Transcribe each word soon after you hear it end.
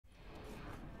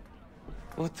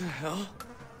What the hell?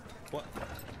 What?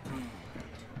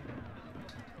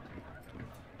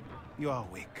 You are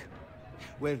awake.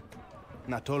 Well,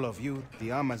 not all of you.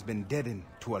 The arm has been deadened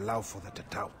to allow for the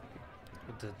Tatao.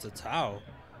 The Tatao?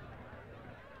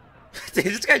 Did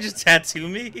this guy just tattoo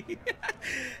me?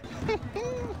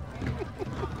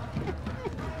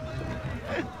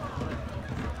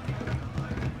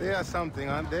 They are something,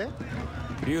 aren't they?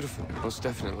 Beautiful, most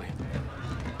definitely.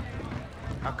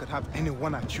 I could have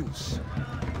anyone I choose.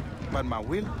 But my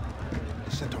will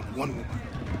is set on one woman.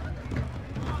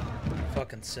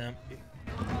 Fucking simp.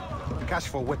 Cash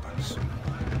for weapons.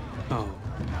 Oh.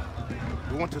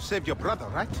 You want to save your brother,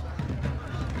 right?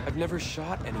 I've never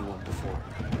shot anyone before.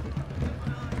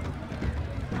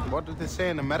 What do they say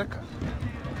in America?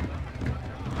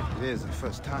 It is the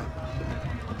first time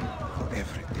for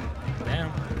everything.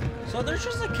 Damn. So there's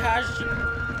just a cash.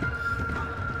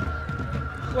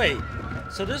 Wait.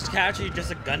 So there's actually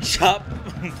just a gun shop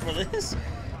for this?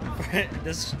 For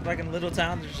this fucking little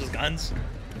town, there's just guns?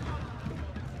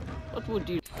 What would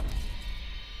you...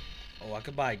 Oh, I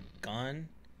could buy a gun?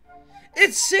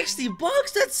 It's $60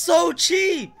 bucks? That's so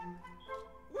cheap!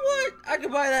 What? I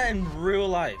could buy that in real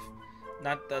life.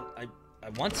 Not that I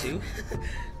want to.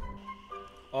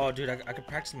 Oh, dude, I could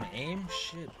practice my aim?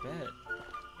 Shit, bet.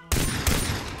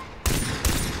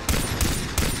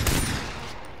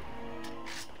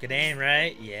 Good aim,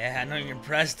 right? Yeah, I know you're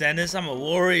impressed, Dennis. I'm a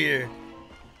warrior.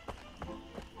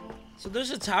 So there's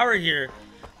a tower here.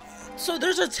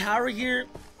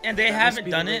 And they haven't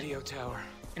done it. Tower.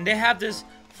 And they have this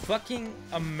fucking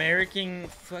American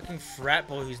fucking frat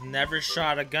boy who's never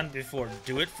shot a gun before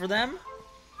do it for them?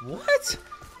 What?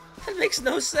 That makes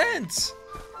no sense.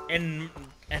 And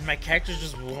my character's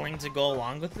just willing to go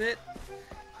along with it?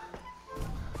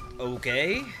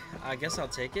 Okay, I guess I'll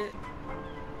take it.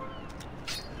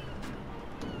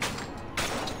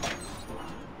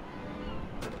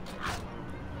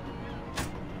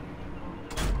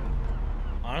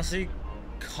 Honestly,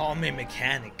 call me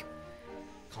mechanic.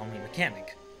 Call me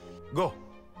mechanic. Go.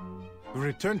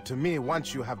 Return to me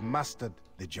once you have mastered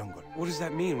the jungle. What does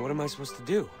that mean? What am I supposed to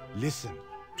do? Listen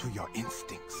to your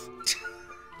instincts.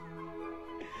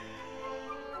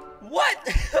 What?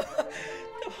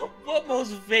 What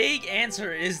most vague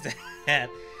answer is that?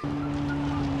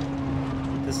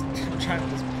 This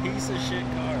piece of shit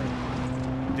car.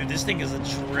 Dude, this thing is a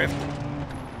drift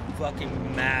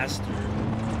fucking master.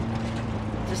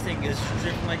 This thing is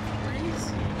drifting like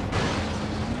crazy.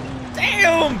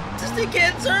 Damn! This thing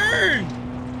can't turn!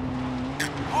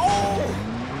 Oh!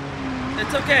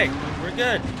 It's okay. We're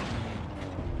good.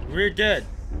 We're good.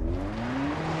 We're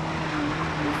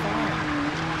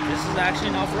fine. This is actually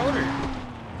an off-roader.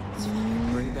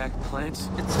 Bring back plants?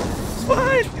 It's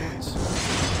fine!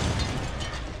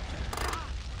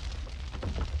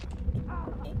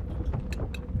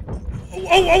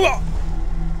 Oh!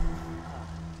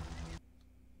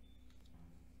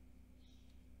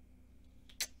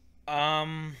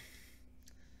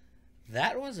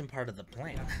 That wasn't part of the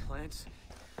plan. Plants?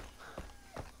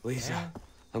 Lisa, yeah.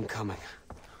 I'm coming.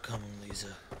 Come on,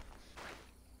 Lisa.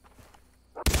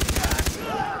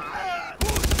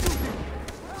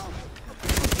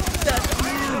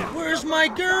 Where's my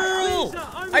girl?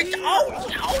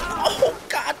 Oh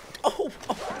God! Oh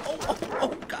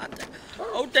God!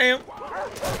 Oh damn!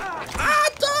 Ah,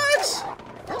 dogs!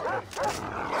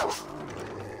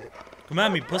 Come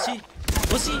at me, pussy!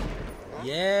 Pussy!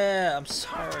 Yeah, I'm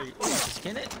sorry.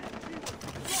 Skin it?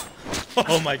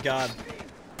 Oh my God!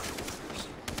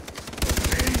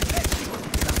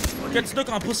 Get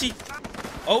snook on, pussy!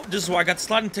 Oh, this is why I got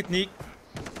sliding technique.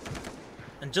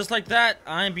 And just like that,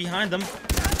 I'm behind them.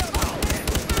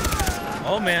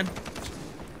 Oh man.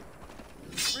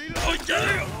 Oh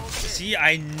damn! See,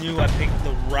 I knew I picked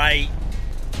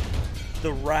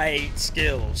the right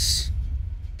skills.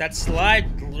 That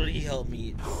slide literally helped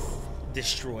me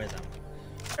destroy them.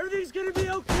 Everything's gonna be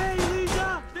okay,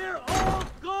 Lisa! They're all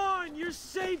gone! You're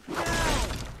safe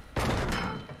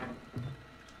now!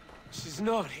 She's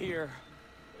not here.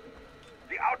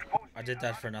 I did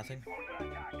that for nothing.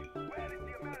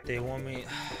 They want me...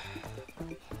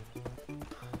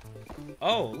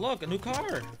 Oh, look, a new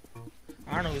car!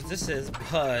 I don't know who this is,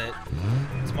 but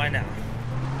it's mine now.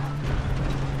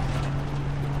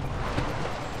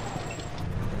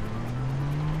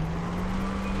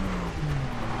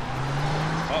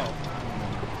 Uh-oh.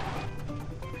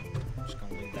 Just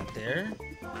gonna leave that there.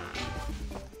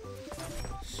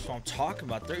 So I'm talking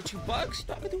about 32 bucks. You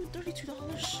know what I can do with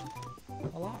 $32?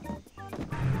 A lot.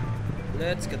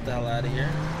 Let's get the hell out of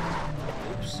here.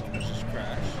 Oops, almost just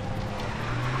crashed.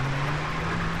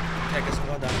 Okay, I guess I'll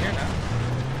go down here now.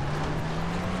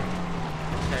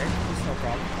 no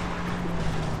problem.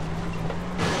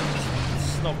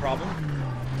 This is no problem.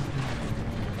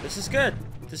 This is good.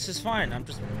 This is fine. I'm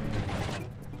just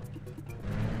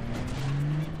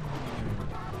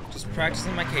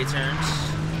practicing my K-turns.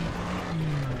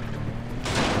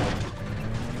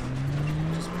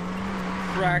 Just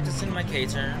practicing my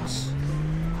K-turns.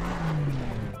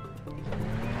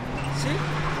 See?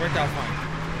 Worked out fine.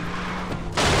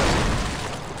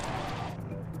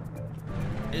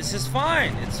 This is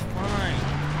fine. It's fine.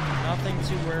 Nothing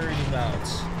to worry about.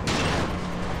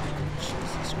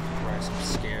 Jesus Christ, I'm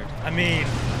scared. I mean,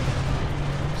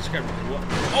 just got what?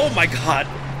 Oh my God!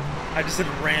 I just hit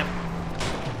a ramp.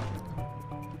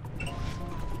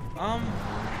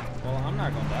 Well, I'm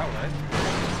not going that way.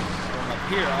 Going up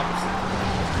here,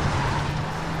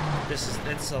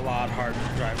 obviously. It's a lot harder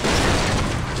to drive.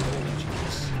 Holy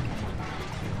Jesus.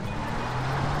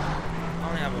 I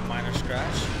only have a minor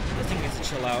scratch. I think needs to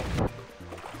chill out.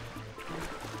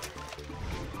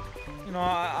 You know,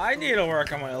 I need to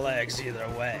work on my legs either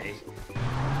way.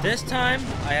 This time,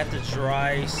 I have to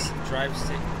drive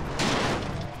stick.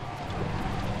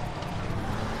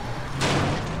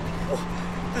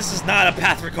 This is not a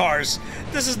path for cars.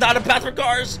 This is not a path for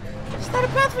cars. This is not a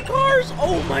path for cars.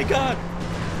 Oh my God.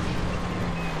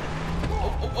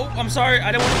 Oh, I'm sorry.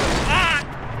 I don't want to.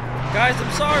 Ah! Guys,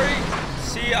 I'm sorry.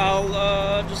 See,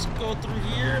 I'll just go through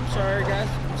here. I'm sorry, guys.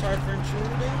 I'm sorry for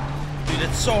intruding. Dude,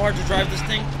 it's so hard to drive this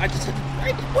thing. I just hit.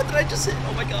 What did I just hit?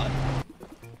 Oh my God.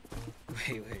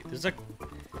 Wait. There's a.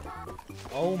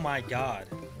 Oh my God.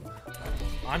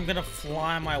 I'm gonna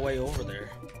fly my way over there.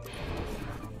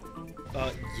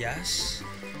 Yes.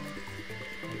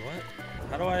 Wait, what?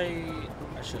 How do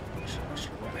I should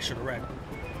have read.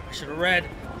 I should have read.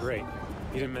 Great.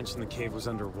 You didn't mention the cave was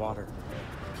underwater.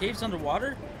 Cave's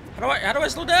underwater? How do I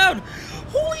slow down?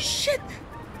 Holy shit!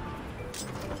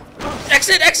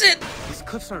 Exit! These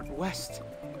cliffs aren't west.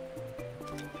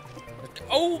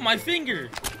 Oh, my finger!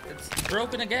 It's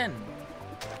broken again.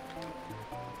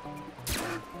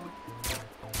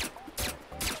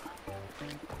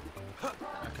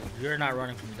 You're not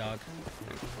running from me, dog.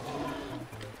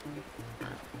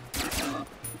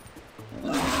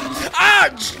 Ah!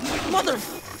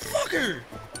 Motherfucker!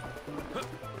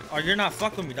 Oh, you're not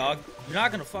fucking with me, dog. You're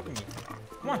not gonna fuck with me.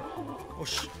 Come on. Oh,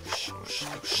 shh.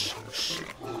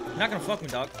 You're not gonna fuck me,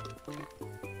 dog.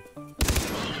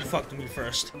 You fucked me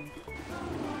first.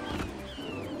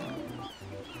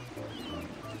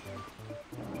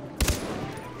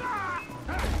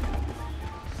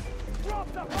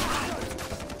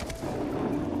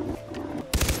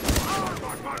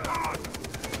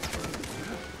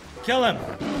 Kill him!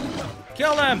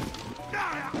 Kill him!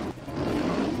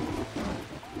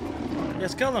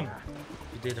 Yes, kill him!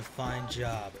 You did a fine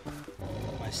job,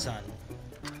 my son.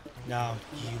 Now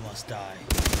you must die.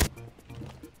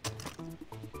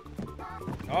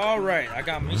 Alright, I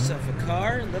got myself a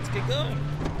car. Let's get going.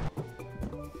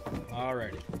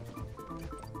 Alrighty.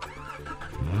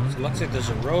 So it looks like there's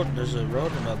a road on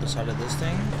the other side of this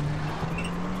thing.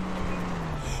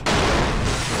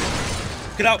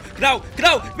 Get out! Get out! Get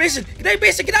out! Mason! Get out!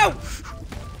 Mason! Get out!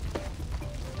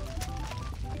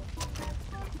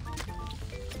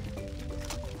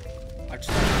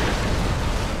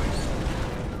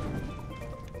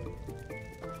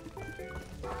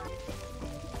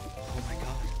 Oh my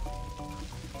God.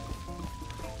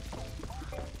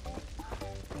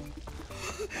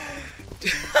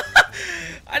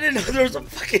 I didn't know there was a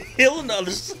fucking hill on the other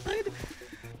side.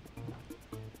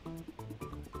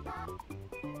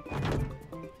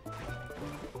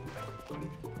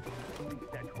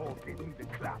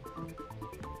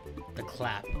 The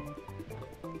clap.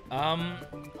 I'm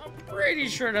pretty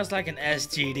sure that's like an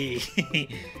STD.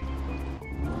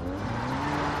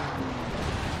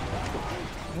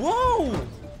 Whoa!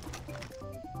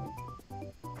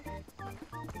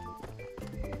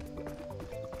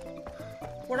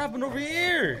 What happened over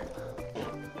here?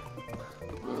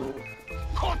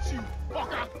 Caught you,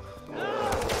 fucker!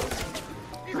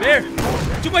 Bear!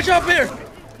 Do my job, Bear!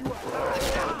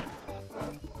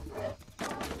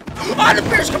 Ah, the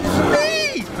bear's coming for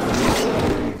me!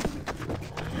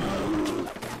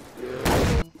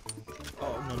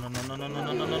 Oh,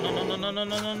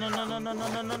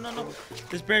 no.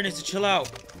 This bear needs to chill out.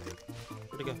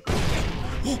 Where'd it go?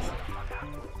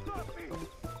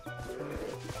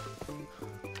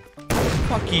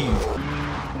 Fuck you.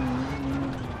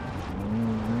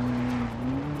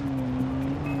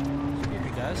 Excuse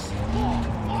me, guys.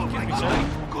 Excuse me, sir.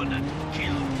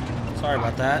 Sorry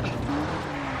about that.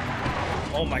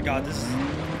 Oh my God, this is... You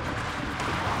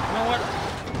know what?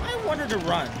 I wanted to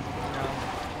run. You know?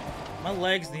 My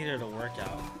legs needed a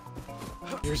workout.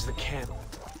 Here's the camp.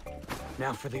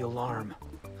 Now for the alarm.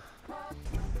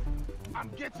 I'm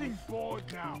getting bored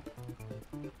now.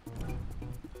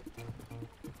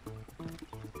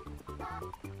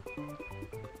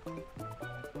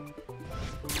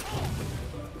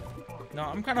 No,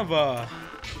 I'm kind of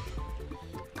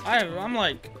I'm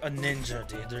like a ninja,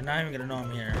 dude. They're not even gonna know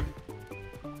I'm here.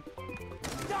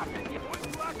 Stop it! When you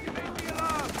activate the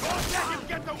alarm, don't let him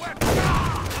get the weapon!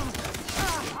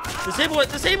 Disable it!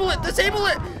 Disable it! Disable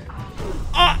it!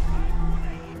 Ah!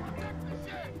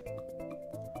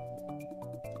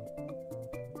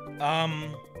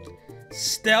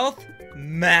 Stealth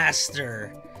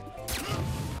Master.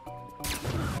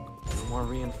 More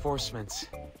reinforcements.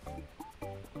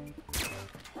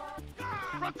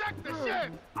 Protect the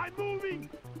ship! I'm moving!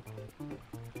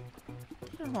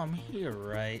 They don't know I'm here,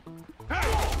 right?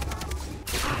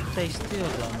 They still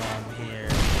don't know I'm here.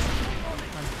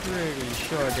 I'm pretty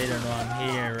sure they don't know I'm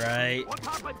here, right? What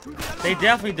happened to the alarm? They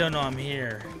definitely don't know I'm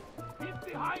here. He's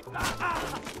behind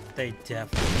that! They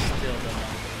definitely still don't know I'm here.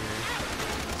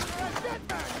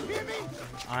 You hear me?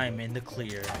 I'm in the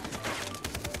clear.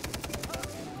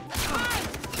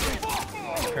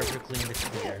 Perfectly in the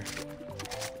clear.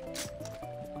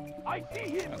 I see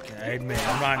him! Okay, I admit,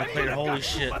 I'm not in the clear. Holy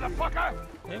shit. Motherfucker!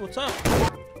 Hey, what's up?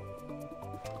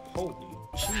 Holy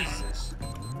Jesus.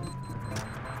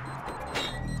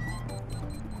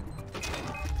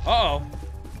 Uh-oh.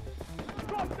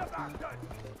 Drop the bastard!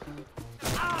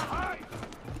 Ah,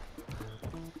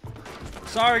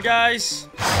 Sorry, guys.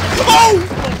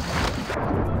 Oh!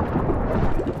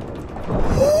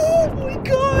 Oh my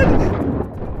god!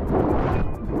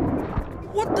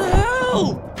 What the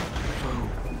hell?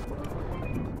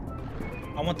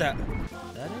 I want that. Is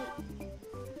that it?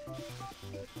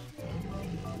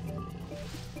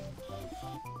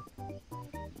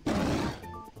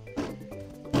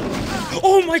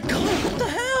 Oh my god, what the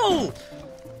hell?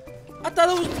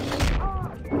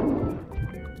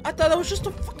 I thought that was just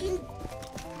a fucking...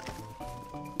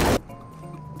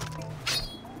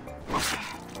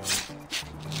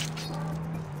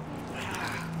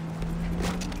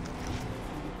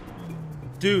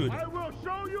 Dude. I will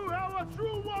show you how a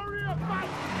true warrior fights!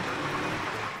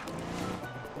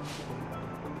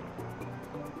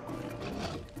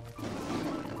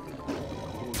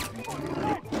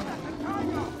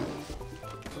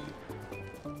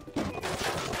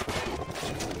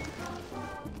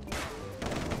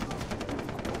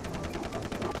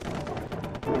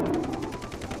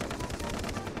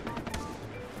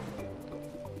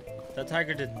 That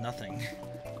tiger did nothing.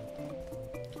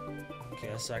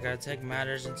 Okay, so I gotta take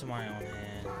matters into my own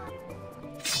hand.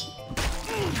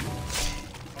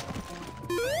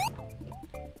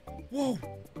 Whoa!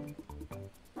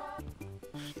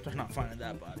 They're not finding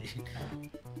that body.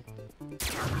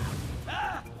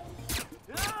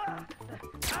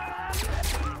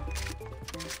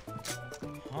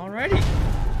 Alrighty.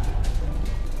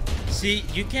 See,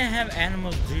 you can't have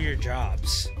animals do your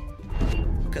jobs.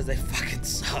 Because they fucking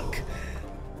suck.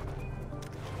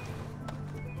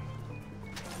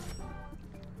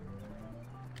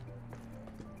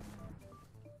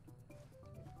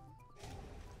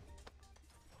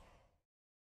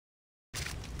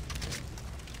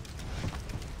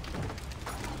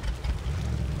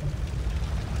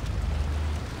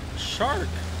 Shark.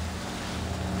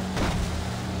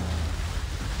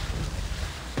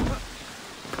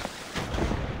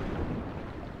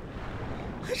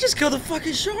 I just killed a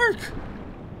fucking shark.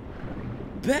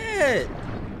 Bet.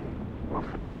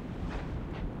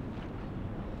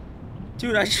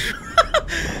 Dude, I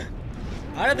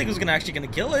didn't think it was actually gonna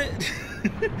kill it.